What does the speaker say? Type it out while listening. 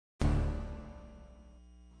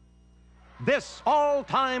This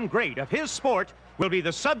all-time great of his sport will be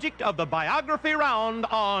the subject of the biography round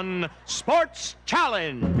on Sports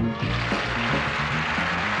Challenge.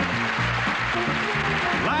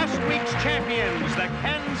 Last week's champions, the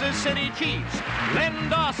Kansas City Chiefs, Len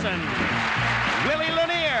Dawson, Willie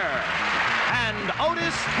Lanier, and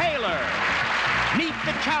Otis Taylor. Meet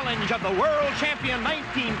the challenge of the world champion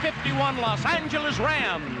 1951 Los Angeles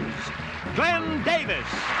Rams, Glenn Davis,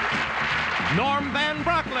 Norm Van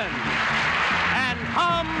Brocklin, and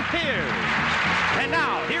Tom Fears. And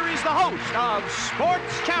now, here is the host of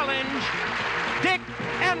Sports Challenge, Dick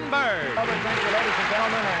Enberg. Thank you, ladies and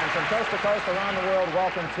gentlemen, and from coast to coast around the world,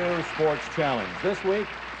 welcome to Sports Challenge. This week,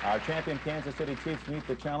 our champion Kansas City Chiefs meet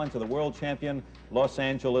the challenge of the world champion Los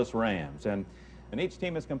Angeles Rams. And each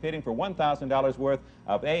team is competing for $1,000 worth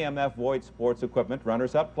of AMF Voigt sports equipment.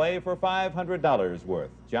 Runners-up play for $500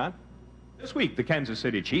 worth. John? This week, the Kansas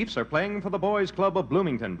City Chiefs are playing for the Boys Club of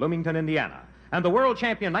Bloomington, Indiana. And the world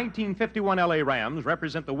champion 1951 LA Rams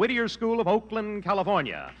represent the Whittier School of Oakland,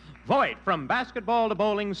 California. Voigt, from basketball to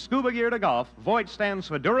bowling, scuba gear to golf, Voigt stands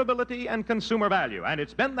for durability and consumer value, and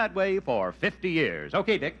it's been that way for 50 years.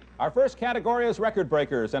 Okay, Dick. Our first category is record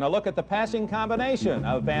breakers, and a look at the passing combination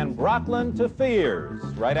of Van Brocklin to Fears,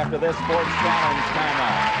 right after this Sports Challenge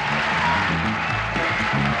timeout.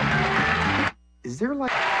 Is there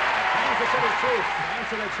like... Kansas City Chiefs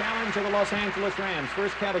answer the challenge of the Los Angeles Rams.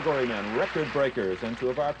 First category men, record breakers, and two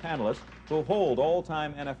of our panelists who hold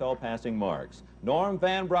all-time NFL passing marks. Norm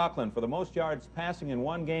Van Brocklin for the most yards passing in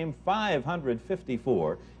one game,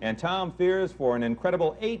 554, and Tom Fears for an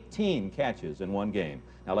incredible 18 catches in one game.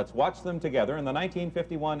 Now let's watch them together in the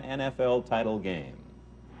 1951 NFL title game.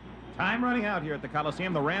 Time running out here at the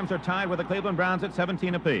Coliseum. The Rams are tied with the Cleveland Browns at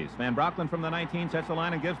 17 apiece. Van Brocklin from the 19 sets the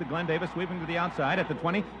line and gives to Glenn Davis, sweeping to the outside at the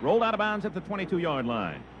 20, rolled out of bounds at the 22-yard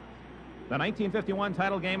line. The 1951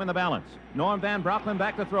 title game in the balance. Norm Van Brocklin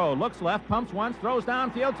back to throw. Looks left, pumps once, throws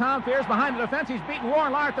downfield. Tom Fears behind the defense. He's beaten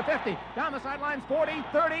Warren Lahr at the 50. Down the sidelines, 40,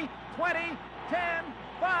 30, 20, 10,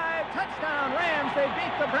 5. Touchdown, Rams. They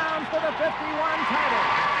beat the Browns for the 51 title.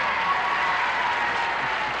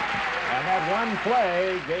 And that one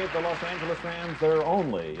play gave the Los Angeles Rams their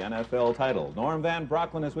only NFL title. Norm Van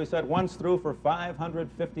Brocklin, as we said, once threw for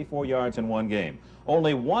 554 yards in one game.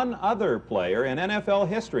 Only one other player in NFL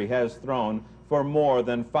history has thrown for more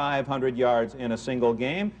than 500 yards in a single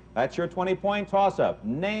game. That's your 20-point toss-up.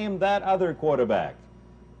 Name that other quarterback.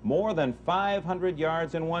 More than 500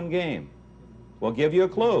 yards in one game. We'll give you a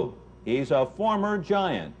clue. He's a former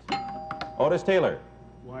Giant. Otis Taylor.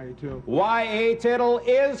 Y.A. Tittle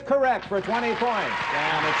is correct for 20 points.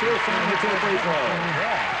 And the Chiefs earn the 2 free throws.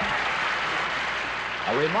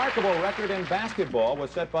 A remarkable record in basketball was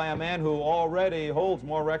set by a man who already holds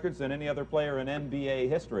more records than any other player in NBA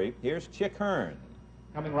history. Here's Chick Hearn.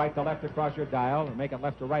 Coming right to left across your dial, or make it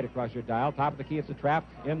left to right across your dial. Top of the key, it's a trap.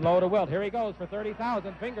 In low to Wilt. Here he goes for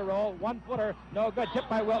 30,000. Finger roll, 1-footer, no good. Tipped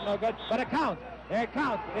by Wilt, no good. But it counts. It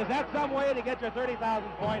counts. Is that some way to get your 30,000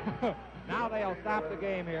 points? Now they'll stop the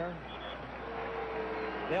game here.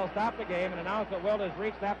 They'll stop the game and announce that Wilt has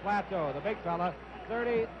reached that plateau. The big fella,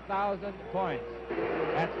 30,000 points.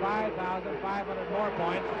 That's 5,500 more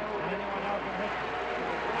points than anyone else in history.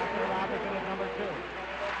 After Robertson is number 2.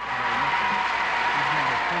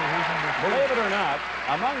 Believe it or not,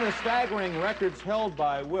 among the staggering records held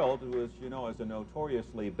by Wilt, who is, you know, is a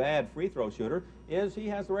notoriously bad free throw shooter, is he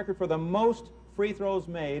has the record for the most free throws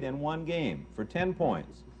made in one game for 10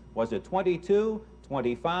 points. Was it 22,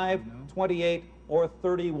 25, 28, or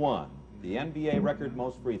 31? The NBA record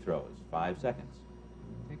most free throws. 5 seconds.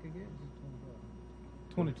 Take a guess.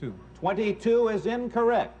 22. 22 is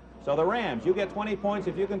incorrect. So the Rams, you get 20 points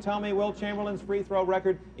if you can tell me Wilt Chamberlain's free throw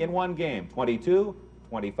record in one game. 22,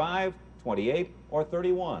 25, 28, or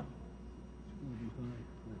 31?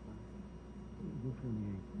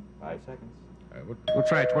 5 seconds. We'll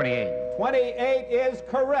try 28. 28 is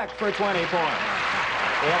correct for 20 points.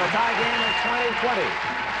 We have a tie game at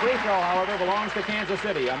 20-20. Free throw, however, belongs to Kansas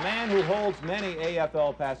City. A man who holds many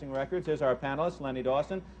AFL passing records is our panelist, Lenny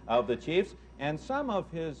Dawson of the Chiefs. And some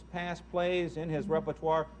of his past plays in his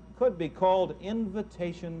repertoire could be called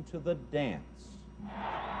invitation to the dance.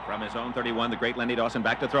 From his own 31, the great Lenny Dawson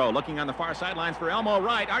back to throw. Looking on the far sidelines for Elmo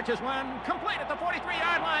Wright. Arches one, complete at the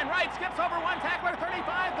 43-yard line. Wright skips over one tackler,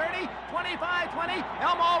 35-30, 25-20.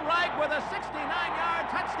 Elmo Wright with a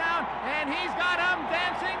 69-yard touchdown, and he's got him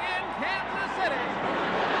dancing in Kansas City.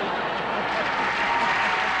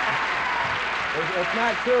 It's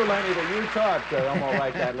not true, Lenny, that you taught Elmo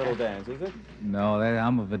Wright that little dance, is it? No,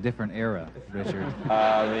 I'm of a different era, Richard.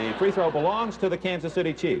 The free throw belongs to the Kansas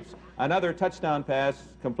City Chiefs. Another touchdown pass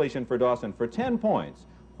completion for Dawson for 10 points.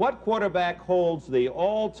 What quarterback holds the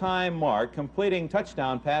all-time mark completing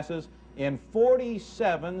touchdown passes in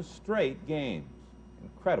 47 straight games?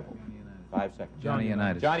 Incredible. 5 seconds. Johnny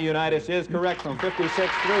Unitas. Johnny Unitas is correct from 56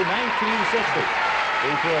 through 1960. He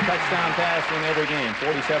threw a touchdown pass in every game,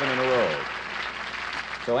 47 in a row.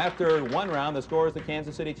 So after one round, the score is the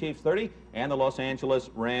Kansas City Chiefs 30 and the Los Angeles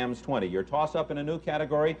Rams 20. Your toss-up in a new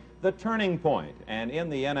category, the turning point. And in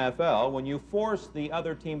the NFL, when you force the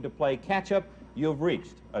other team to play catch-up, you've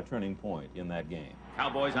reached a turning point in that game.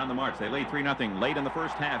 Cowboys on the march. They lead 3-0 late in the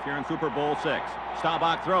first half here in Super Bowl VI.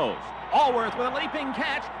 Staubach throws. Allworth with a leaping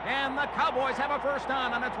catch, and the Cowboys have a first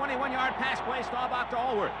down on a 21-yard pass play. Staubach to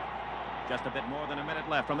Allworth. Just a bit more than a minute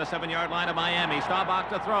left from the 7-yard line of Miami. Staubach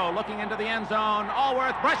to throw, looking into the end zone.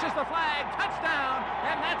 Allworth brushes the flag, touchdown,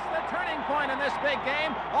 and that's the turning point in this big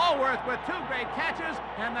game. Allworth with 2 great catches,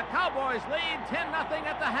 and the Cowboys lead 10-0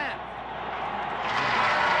 at the half.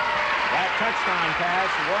 That touchdown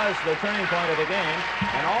pass was the turning point of the game,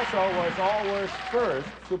 and also was Allworth's first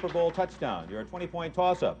Super Bowl touchdown. Your 20-point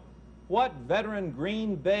toss-up. What veteran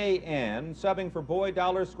Green Bay end, subbing for Boyd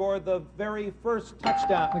Dowler, scored the very first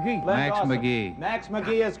touchdown? McGee. Len Max Dawson. McGee. Max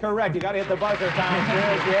McGee is correct. You got to hit the buzzer, Tom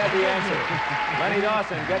Fears. You had the answer. Lenny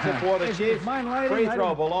Dawson gets it for the Chiefs. Free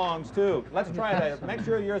throw belongs to. Let's try that. Make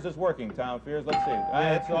sure yours is working, Tom Fears. Let's see.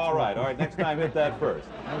 It's all right. All right, next time hit that first.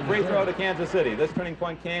 Free throw to Kansas City. This turning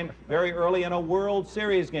point came very early in a World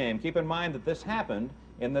Series game. Keep in mind that this happened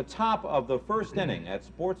in the top of the first inning at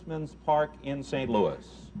Sportsman's Park in St. Louis.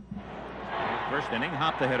 First inning,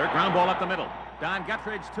 hop the hitter, ground ball up the middle. Don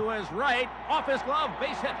Guttridge to his right, off his glove,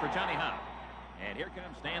 base hit for Johnny Hop. And here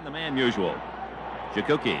comes Stan the Man Musial.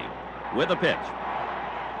 Jakuki with a pitch.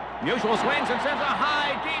 Musial swings and sends a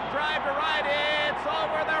high, deep drive to right. It's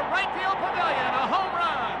over the right field pavilion, a home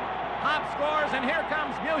run. Hop scores, and here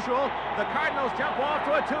comes Musial. The Cardinals jump off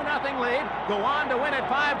to a 2-0 lead, go on to win it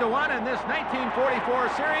 5-1, and this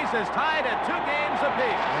 1944 series is tied at 2 games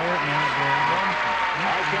apiece.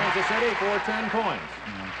 Kansas City for 10 points.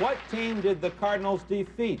 What team did the Cardinals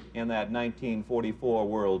defeat in that 1944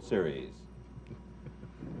 World Series?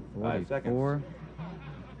 5 seconds.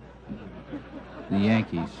 The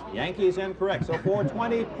Yankees. Yankees incorrect. So for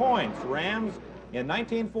 20 points, Rams in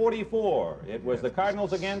 1944. It was the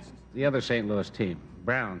Cardinals against The other St. Louis team,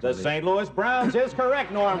 Browns. the St. Louis Browns. Is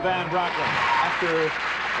correct, Norm Van Brocklin. After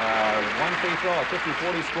one free throw, a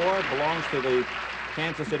 50-40 score belongs to the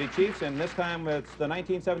Kansas City Chiefs, and this time it's the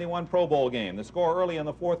 1971 Pro Bowl game. The score early in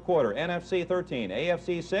the fourth quarter, NFC 13,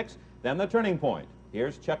 AFC 6, then the turning point.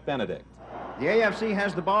 Here's Chuck Benedict. The AFC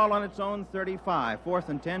has the ball on its own 35. 4th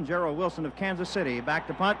and 10, Gerald Wilson of Kansas City. Back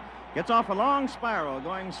to punt. Gets off a long spiral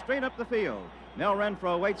going straight up the field. Mel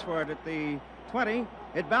Renfro waits for it at the 20.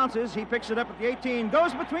 It bounces. He picks it up at the 18.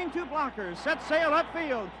 Goes between 2 blockers. Sets sail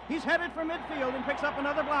upfield. He's headed for midfield and picks up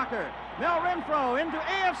another blocker. Mel Renfro into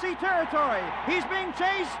AFC territory. He's being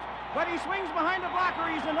chased, but he swings behind a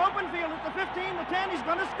blocker. He's in open field at the 15, the 10. He's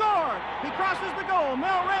going to score. He crosses the goal.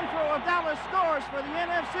 Mel Renfro of Dallas scores for the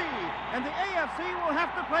NFC, and the AFC will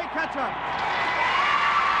have to play catch-up.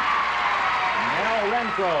 Mel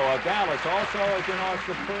Renfro of Dallas, also, as you know, a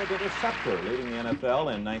superb interceptor, leading the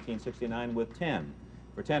NFL in 1969 with 10.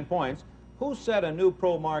 For 10 points, who set a new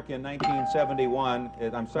pro mark in 1971?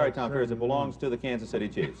 I'm sorry, Tom Fears, it belongs to the Kansas City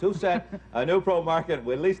Chiefs. Who set a new pro mark,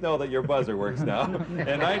 we at least know that your buzzer works now,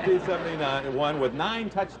 in 1971 with 9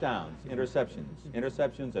 touchdowns,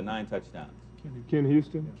 interceptions and 9 touchdowns? Ken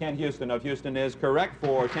Houston. Ken Houston of Houston is correct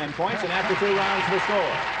for 10 points, and after 2 rounds, the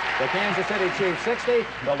score. The Kansas City Chiefs 60,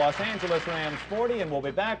 the Los Angeles Rams 40, and we'll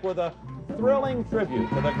be back with a thrilling tribute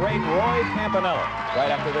to the great Roy Campanella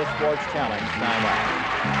right after this Sports Challenge time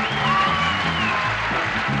out.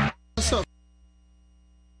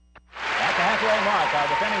 At the halfway mark, our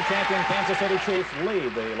defending champion Kansas City Chiefs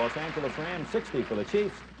lead the Los Angeles Rams 60 for the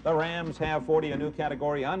Chiefs. The Rams have 40, a new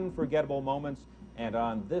category, unforgettable moments. And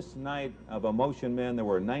on this night of emotion, men, there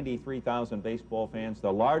were 93,000 baseball fans,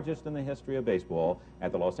 the largest in the history of baseball,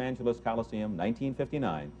 at the Los Angeles Coliseum,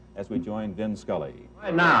 1959, as we join Vin Scully.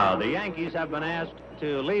 Right now, the Yankees have been asked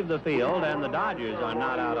to leave the field, and the Dodgers are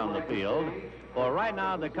not out on the field. For right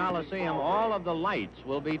now, the Coliseum, all of the lights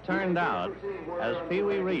will be turned out as Pee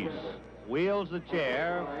Wee Reese wheels the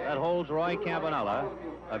chair that holds Roy Campanella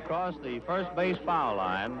across the first base foul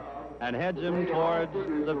line and heads him towards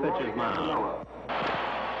the pitcher's mound.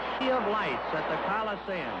 Of lights at the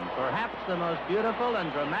Coliseum, perhaps the most beautiful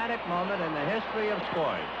and dramatic moment in the history of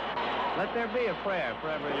sports. Let there be a prayer for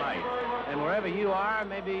every light. And wherever you are,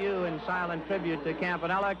 maybe you, in silent tribute to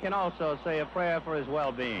Campanella, can also say a prayer for his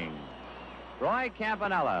well-being. Roy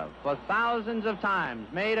Campanella, for thousands of times,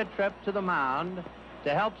 made a trip to the mound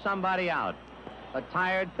to help somebody out. a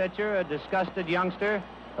tired pitcher, a disgusted youngster,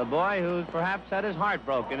 a boy who perhaps had his heart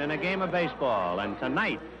broken in a game of baseball. And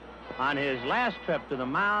tonight, on his last trip to the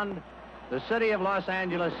mound, the city of Los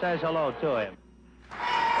Angeles says hello to him.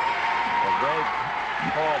 A great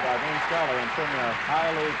call by Vin Scully, and certainly a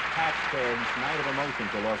highly packed night of emotion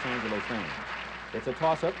for Los Angeles fans. It's a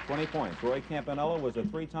toss-up, 20 points. Roy Campanella was a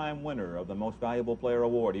 3-time winner of the Most Valuable Player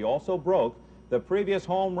award. He also broke the previous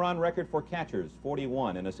home run record for catchers,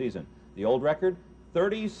 41 in a season. The old record,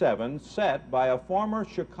 37, set by a former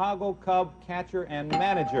Chicago Cub catcher and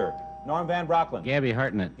manager, Norm Van Brocklin. Gabby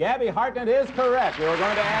Hartnett. Gabby Hartnett is correct. We were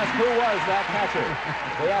going to ask who was that catcher.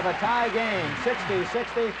 We have a tie game,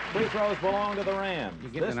 60-60. Free throws belong to the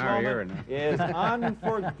Rams. This moment is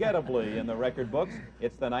unforgettably in the record books.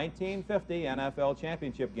 It's the 1950 NFL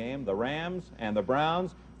Championship game, the Rams and the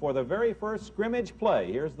Browns, for the very first scrimmage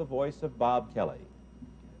play. Here's the voice of Bob Kelly.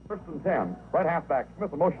 First and 10, right halfback.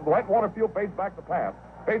 Smith in motion to the right. Waterfield fades back to pass.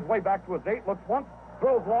 Fades way back to his 8, looks once,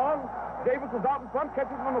 throws long. Davis is out in front,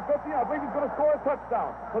 catches him on the 50. I believe he's going to score a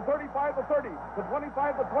touchdown. The 35, the 30, the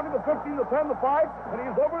 25, the 20, the 15, the 10, the 5, and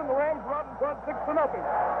he's over, and the Rams are out in front 6-0. What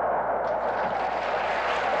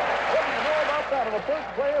do you know about that on the first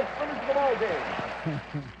play of scrimmage of the ball game?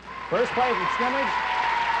 First play of scrimmage,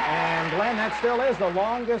 and Glenn, that still is the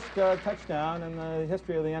longest touchdown in the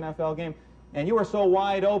history of the NFL game. And you were so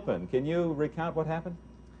wide open. Can you recount what happened?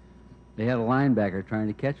 They had a linebacker trying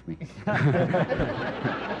to catch me.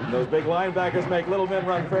 Those big linebackers make little men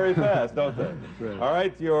run very fast, don't they? Right. All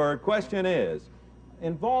right, your question is,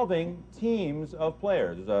 involving teams of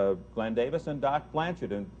players. Glenn Davis and Doc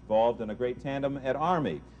Blanchard involved in a great tandem at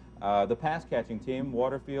Army. The pass-catching team,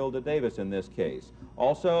 Waterfield to Davis in this case.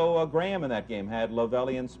 Also, Graham in that game had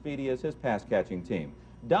Lavelli and Speedy as his pass-catching team.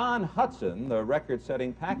 Don Hudson, the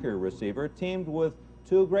record-setting Packer receiver, teamed with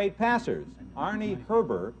 2 great passers. Arnie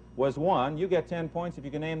Herber was one. You get 10 points if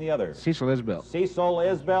you can name the other. Cecil Isbell. Cecil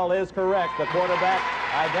Isbell is correct. The quarterback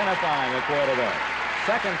identifying the quarterback.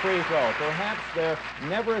 Second free throw. Perhaps there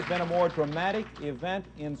never has been a more dramatic event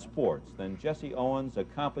in sports than Jesse Owens'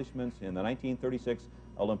 accomplishments in the 1936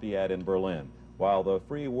 Olympiad in Berlin. While the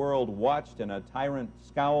free world watched and a tyrant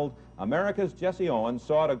scowled, America's Jesse Owens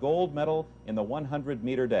sought a gold medal in the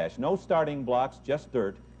 100-meter dash. No starting blocks, just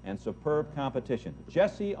dirt and superb competition.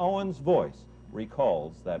 Jesse Owens' voice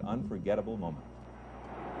recalls that unforgettable moment.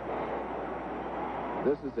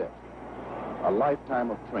 This is it. A lifetime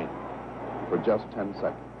of training for just 10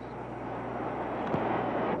 seconds.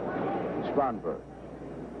 Strandberg.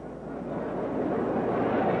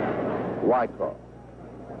 Wyckoff.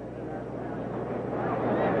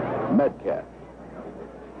 Metcalf.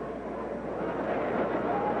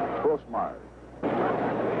 Grossmeyer.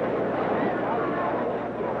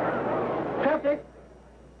 Perfect.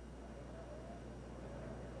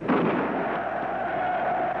 I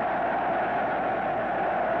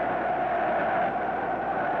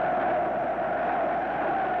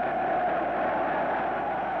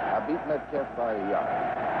beat Metcalf by a yard.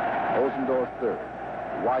 Osendorf third.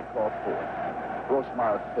 Wyckoff fourth.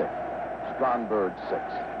 Grossmeyer fifth. Strandberg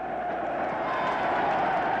sixth.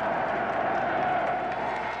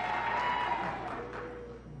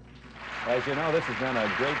 As you know, this has been a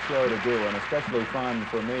great show to do, and especially fun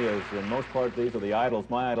for me, as in most part these are the idols,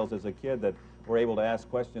 my idols as a kid, that we're able to ask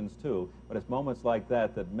questions to. But it's moments like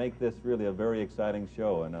that that make this really a very exciting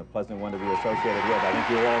show and a pleasant one to be associated with. I think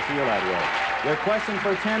you all feel that way. Your question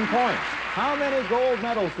for 10 points. How many gold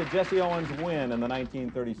medals did Jesse Owens win in the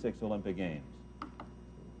 1936 Olympic Games?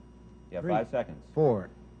 You have 5 seconds. 4.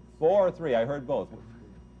 4 or 3? I heard both.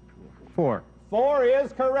 4. 4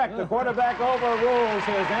 is correct. The quarterback overrules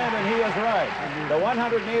his end, and he is right. The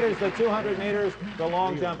 100 meters, the 200 meters, the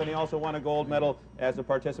long jump, and he also won a gold medal as a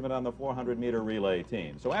participant on the 400-meter relay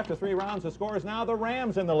team. So after 3 rounds, the score is now the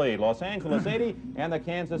Rams in the lead. Los Angeles 80 and the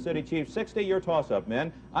Kansas City Chiefs 60. Your toss-up,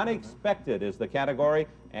 men. Unexpected is the category,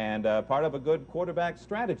 and part of a good quarterback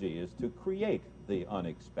strategy is to create the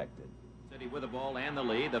unexpected. With the ball and the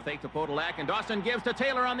lead. The fake to Podolak, and Dawson gives to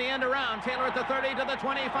Taylor on the end around. Taylor at the 30 to the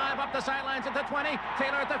 25, up the sidelines at the 20.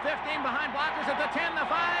 Taylor at the 15, behind blockers at the 10, the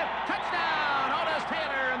 5. Touchdown! Otis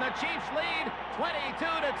Taylor, and the Chiefs lead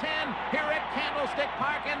 22-10 here at Candlestick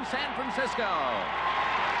Park in San Francisco.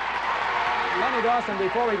 Lenny Dawson,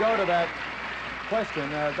 before we go to that question,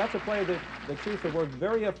 that's a play that the Chiefs have worked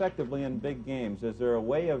very effectively in big games. Is there a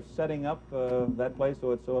way of setting up that play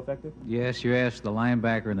so it's so effective? Yes, you asked the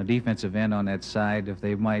linebacker and the defensive end on that side if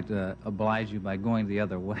they might oblige you by going the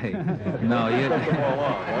other way. No, you...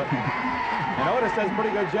 And Otis does a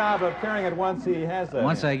pretty good job of carrying it once he has that.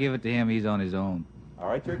 Once I give it to him, he's on his own. All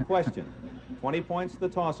right, your question. 20 points the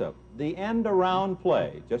toss-up. The end-around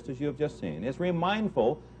play, just as you have just seen, is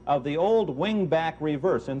remindful of the old wing-back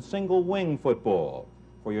reverse in single-wing football.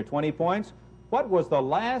 For your 20 points, what was the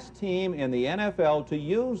last team in the NFL to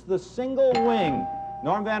use the single wing?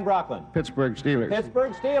 Norm Van Brocklin. Pittsburgh Steelers.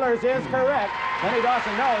 Pittsburgh Steelers is correct. Lenny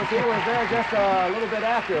Dawson knows he was there just a little bit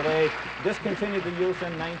after. They discontinued the use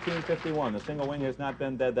in 1951. The single wing has not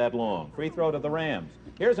been dead that long. Free throw to the Rams.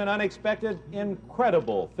 Here's an unexpected,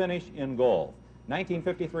 incredible finish in golf.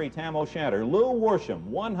 1953 Tam O'Shanter. Lou Worsham,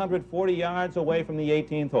 140 yards away from the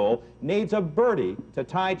 18th hole, needs a birdie to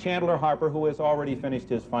tie Chandler Harper, who has already finished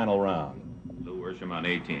his final round. Lou Worsham on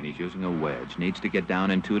 18. He's using a wedge. Needs to get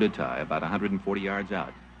down in 2 to tie, about 140 yards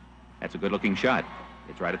out. That's a good-looking shot.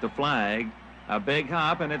 It's right at the flag. A big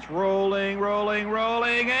hop, and it's rolling, rolling,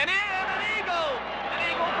 rolling, and in! An eagle!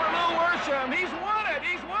 An eagle for Lou Worsham. He's won it!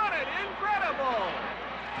 He's won it! Incredible!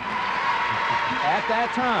 At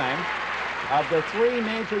that time, of the 3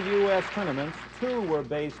 major U.S. tournaments, 2 were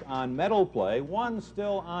based on medal play, 1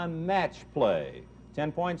 still on match play.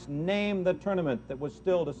 10 points, name the tournament that was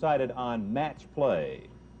still decided on match play.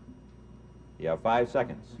 You have 5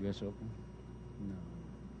 seconds. U.S. Open? No.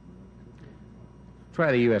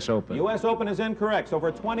 Try the U.S. Open. U.S. Open is incorrect. So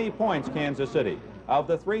for 20 points, Kansas City. Of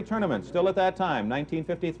the 3 tournaments, still at that time,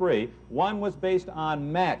 1953, 1 was based on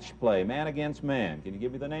match play, man against man. Can you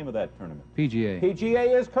give me the name of that tournament? PGA.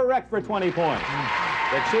 PGA is correct for 20 points.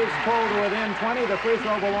 The Chiefs pulled to within 20. The free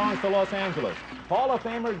throw belongs to Los Angeles. Hall of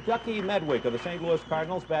Famer Ducky Medwick of the St. Louis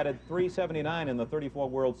Cardinals batted .379 in the '34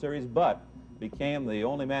 World Series, but became the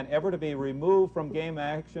only man ever to be removed from game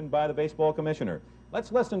action by the baseball commissioner.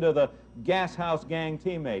 Let's listen to the Gas House Gang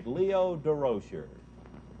teammate, Leo DeRocher.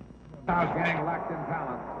 House Gang lacked in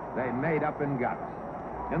talent. They made up in guts.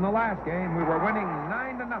 In the last game, we were winning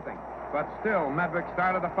 9-0, but still Medwick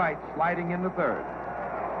started the fight, sliding into third.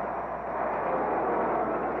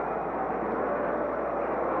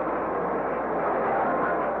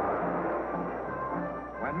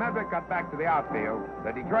 When Medwick got back to the outfield,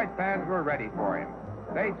 the Detroit fans were ready for him.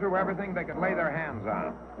 They threw everything they could lay their hands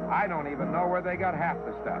on. I don't even know where they got half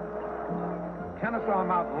the stuff. Kennesaw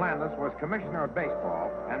Mountain Landis was commissioner of baseball,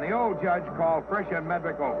 and the old judge called Frisch and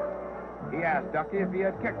Medwick over. He asked Ducky if he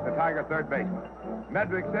had kicked the Tiger third baseman.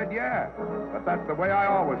 Medwick said, yeah, but that's the way I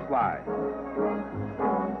always slide.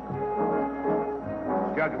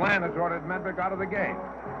 Judge Landis ordered Medwick out of the game,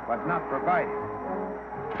 but not for biting.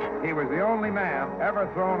 He was the only man ever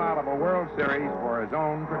thrown out of a World Series for his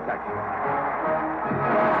own protection.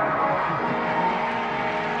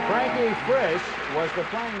 Frankie Frisch was the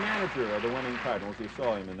playing manager of the winning Cardinals. You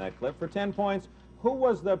saw him in that clip. For 10 points, who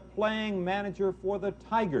was the playing manager for the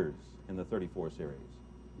Tigers in the '34 series?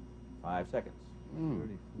 5 seconds. 34.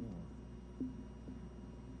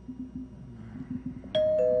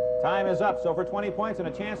 Time is up. So for 20 points and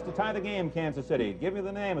a chance to tie the game, Kansas City, give me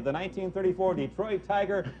the name of the 1934 Detroit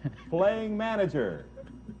Tiger playing manager.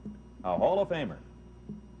 A Hall of Famer.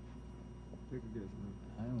 I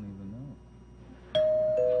don't even know.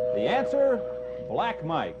 The answer, Black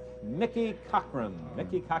Mike, Mickey Cochran.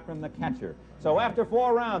 Mickey Cochran, the catcher. So after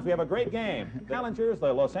 4 rounds, we have a great game. Challengers,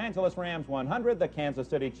 the Los Angeles Rams 100, the Kansas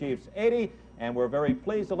City Chiefs 80, and we're very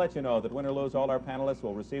pleased to let you know that win or lose, all our panelists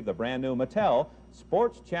will receive the brand new Mattel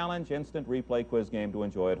Sports Challenge Instant Replay Quiz game to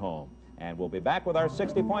enjoy at home. And we'll be back with our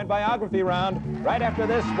 60-point biography round right after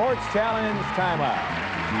this Sports Challenge timeout.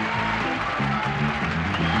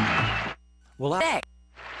 Well,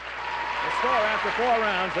 Score after 4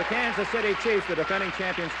 rounds, the Kansas City Chiefs, the defending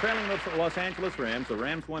champions, trailing the Los Angeles Rams, the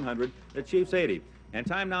Rams 100, the Chiefs 80. And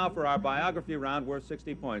time now for our biography round worth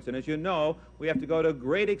 60 points. And as you know, we have to go to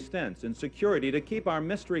great extents in security to keep our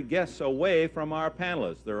mystery guests away from our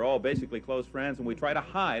panelists. They're all basically close friends, and we try to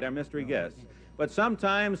hide our mystery guests. But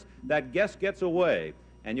sometimes that guest gets away.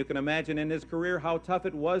 And you can imagine in his career how tough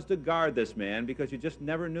it was to guard this man because you just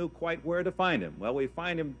never knew quite where to find him. Well, we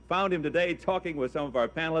found him today talking with some of our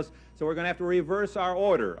panelists, so we're going to have to reverse our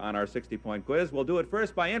order on our 60-point quiz. We'll do it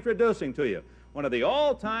first by introducing to you one of the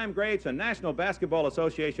all-time greats in National Basketball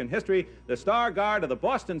Association history, the star guard of the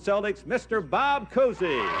Boston Celtics, Mr. Bob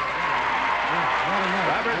Cousy.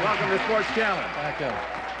 Robert, welcome to Sports Challenge. Thank you.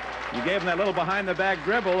 You gave him that little behind-the-back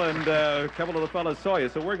dribble, and a couple of the fellas saw you.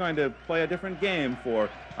 So we're going to play a different game for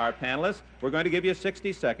our panelists. We're going to give you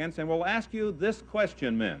 60 seconds, and we'll ask you this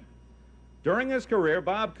question, men. During his career,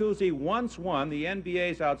 Bob Cousy once won the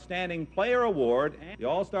NBA's Outstanding Player Award and the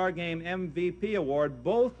All-Star Game MVP Award,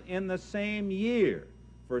 both in the same year.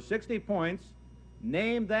 For 60 points,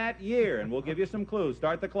 name that year, and we'll give you some clues.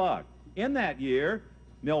 Start the clock. In that year,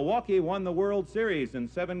 Milwaukee won the World Series in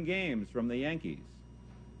 7 games from the Yankees.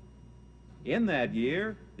 In that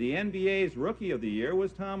year, the NBA's Rookie of the Year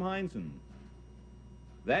was Tom Heinsohn.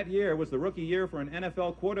 That year was the rookie year for an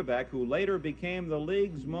NFL quarterback who later became the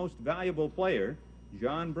league's most valuable player,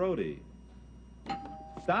 John Brody.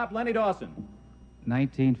 Stop, Lenny Dawson.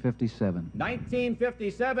 1957.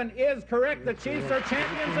 1957 is correct. The Chiefs are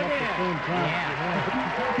champions again.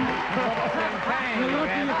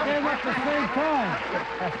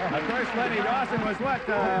 Of course, Lenny Dawson was what?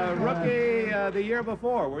 Rookie the year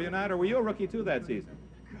before, were you not? Or were you a rookie too that season?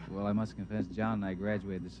 Well, I must confess, John and I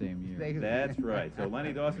graduated the same year. That's right. So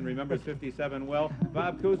Lenny Dawson remembers 57 well.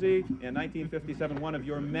 Bob Cousy, in 1957, one of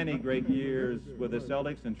your many great years with the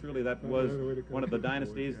Celtics, and truly that was one of the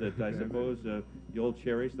dynasties that I suppose you'll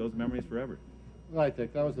cherish those memories forever. Right,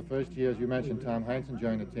 Dick. That was the first year, as you mentioned, Tom Heinsohn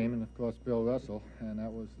joined the team, and of course Bill Russell, and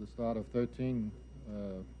that was the start of 13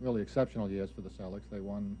 really exceptional years for the Celtics. They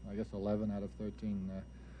won, I guess, 11 out of 13,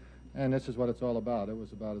 and this is what it's all about. It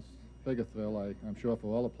was about as big a thrill, I'm sure, for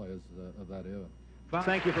all the players of that era.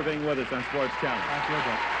 Thank you for being with us on Sports Challenge. Thank you,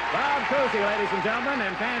 Dick. Bob Cousy, ladies and gentlemen,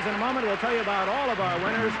 and fans, in a moment we'll tell you about all of our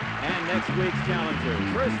winners and next week's challengers.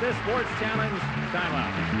 First, this Sports Challenge timeout.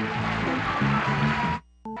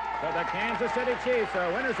 So the Kansas City Chiefs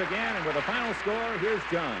are winners again, and with the final score, here's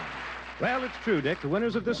John. Well, it's true, Dick. The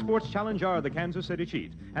winners of this sports challenge are the Kansas City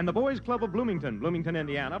Chiefs. And the Boys Club of Bloomington,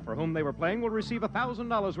 Indiana, for whom they were playing, will receive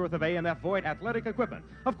 $1,000 worth of A&F Voigt athletic equipment.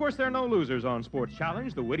 Of course, there are no losers on Sports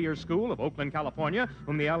Challenge. The Whittier School of Oakland, California,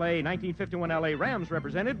 whom the 1951 LA Rams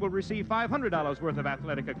represented, will receive $500 worth of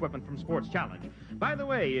athletic equipment from Sports Challenge. By the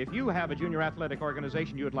way, if you have a junior athletic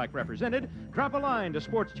organization you would like represented, drop a line to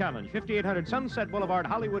Sports Challenge, 5800 Sunset Boulevard,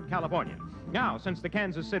 Hollywood, California. Now, since the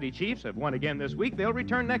Kansas City Chiefs have won again this week, they'll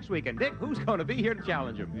return next week. And Dick, who's going to be here to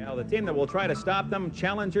challenge them? Well, the team that will try to stop them,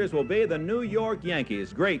 challengers, will be the New York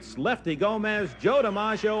Yankees. Greats Lefty Gomez, Joe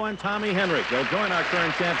DiMaggio, and Tommy Henrich. They'll join our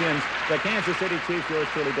current champions, the Kansas City Chiefs. Yours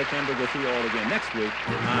truly, Dick Enberg. We'll see you all again next week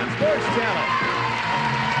on Sports Challenge.